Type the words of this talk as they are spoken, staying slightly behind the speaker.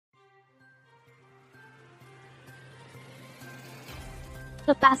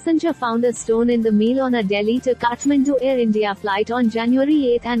A passenger found a stone in the meal on a Delhi to Kathmandu Air India flight on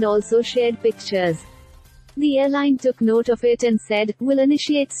January 8 and also shared pictures. The airline took note of it and said, "Will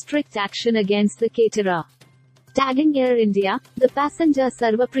initiate strict action against the caterer." Tagging Air India, the passenger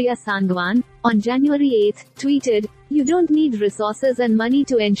Sarvapriya Sangwan, on January 8, tweeted, "You don't need resources and money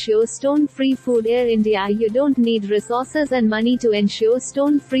to ensure stone-free food Air India. You don't need resources and money to ensure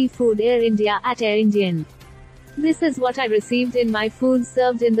stone-free food Air India at Air Indian. This is what I received in my food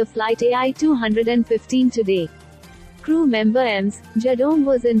served in the flight AI 215 today." Crew member Ms. Jadong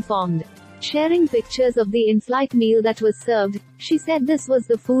was informed. Sharing pictures of the in-flight meal that was served, she said this was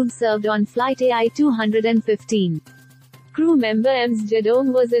the food served on flight AI 215. Crew member Ms.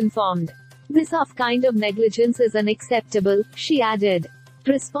 Jadong was informed. "This kind of negligence is unacceptable," she added.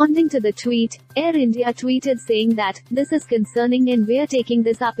 Responding to the tweet, Air India tweeted saying that, "This is concerning and we're taking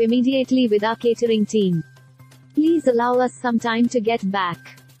this up immediately with our catering team. Please allow us some time to get back.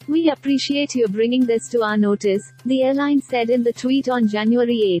 We appreciate you bringing this to our notice," the airline said in the tweet on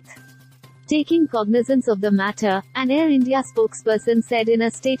January 8. Taking cognizance of the matter, an Air India spokesperson said in a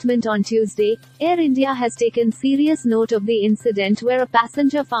statement on Tuesday, Air India has taken serious note of the incident where a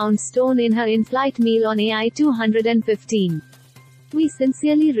passenger found stone in her in-flight meal on AI 215. "We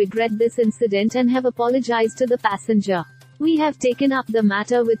sincerely regret this incident and have apologized to the passenger. We have taken up the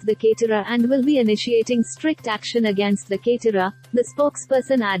matter with the caterer and will be initiating strict action against the caterer," the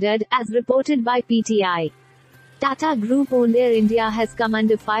spokesperson added, as reported by PTI. Tata Group-owned Air India has come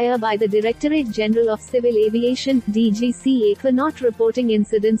under fire by the Directorate General of Civil Aviation (DGCA) for not reporting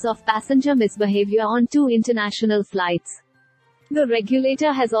incidents of passenger misbehavior on 2 international flights. The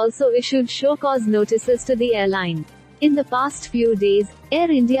regulator has also issued show-cause notices to the airline. In the past few days,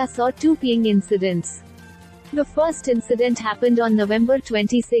 Air India saw 2 peeing incidents. The first incident happened on November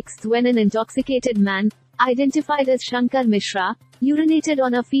 26 when an intoxicated man, identified as Shankar Mishra, urinated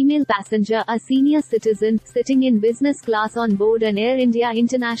on a female passenger, a senior citizen, sitting in business class on board an Air India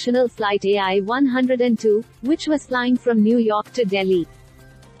International Flight AI 102, which was flying from New York to Delhi.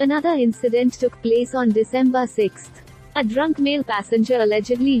 Another incident took place on December 6. A drunk male passenger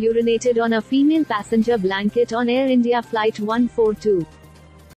allegedly urinated on a female passenger blanket on Air India Flight 142.